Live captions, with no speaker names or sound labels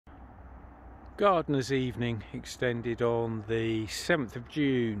Gardener's evening extended on the 7th of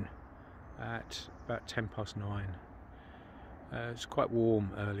June at about 9:10. It's quite warm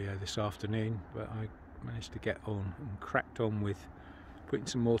earlier this afternoon, but I managed to get on and cracked on with putting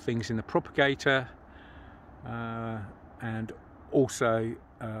some more things in the propagator, and also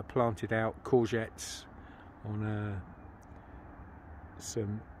planted out courgettes on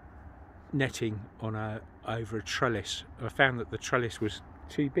some netting on over a trellis. I found that the trellis was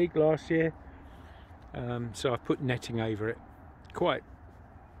too big last year, so I put netting over it, quite,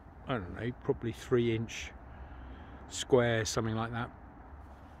 I don't know, probably 3-inch squares, something like that.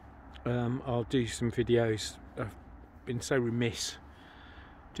 I'll do some videos. I've been so remiss,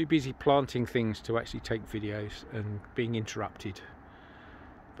 too busy planting things to actually take videos and being interrupted,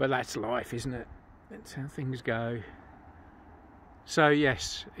 but that's life, isn't it? That's how things go. So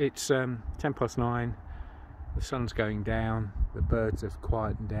yes, it's 9:10. The sun's going down, the birds have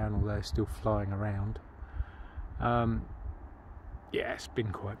quietened down, although they're still flying around. Yeah, it's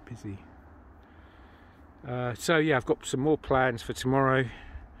been quite busy. So yeah, I've got some more plans for tomorrow.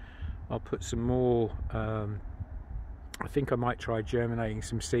 I'll put some more, I think I might try germinating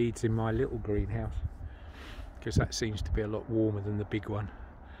some seeds in my little greenhouse, because that seems to be a lot warmer than the big one,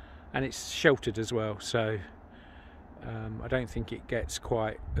 and it's sheltered as well, so I don't think it gets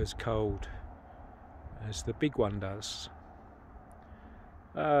quite as cold as the big one does.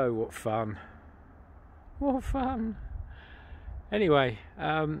 Oh, what fun! What fun! Anyway,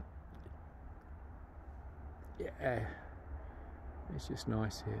 yeah, it's just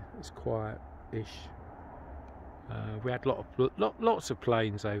nice here. It's quiet-ish. We had lots of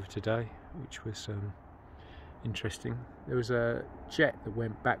planes over today, which was interesting. There was a jet that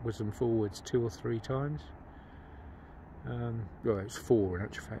went backwards and forwards 2 or 3 times. Well, it was 4 in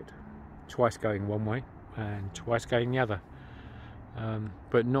actual fact. Twice going one way and twice going the other,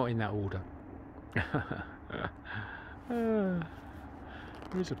 but not in that order.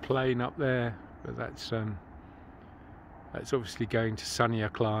 There's a plane up there, but that's obviously going to sunnier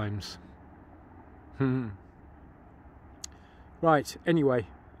climes. Right, anyway,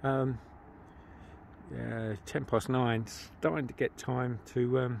 yeah, 9:10, starting to get time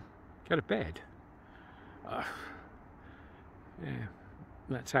to go to bed. Yeah,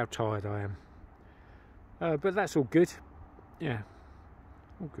 that's how tired I am. But that's all good. Yeah,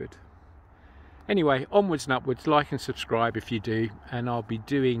 all good. Anyway, onwards and upwards. Like and subscribe if you do, and I'll be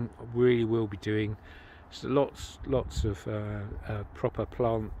doing, really will be doing, lots of proper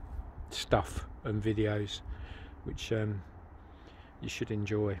plant stuff and videos, which you should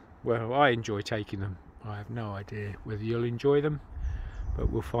enjoy. Well, I enjoy taking them. I have no idea whether you'll enjoy them,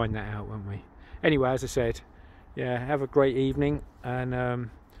 but we'll find that out, won't we? Anyway, as I said, yeah, have a great evening, and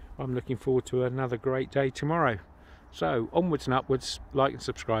I'm looking forward to another great day tomorrow. So onwards and upwards. Like and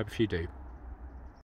subscribe if you do.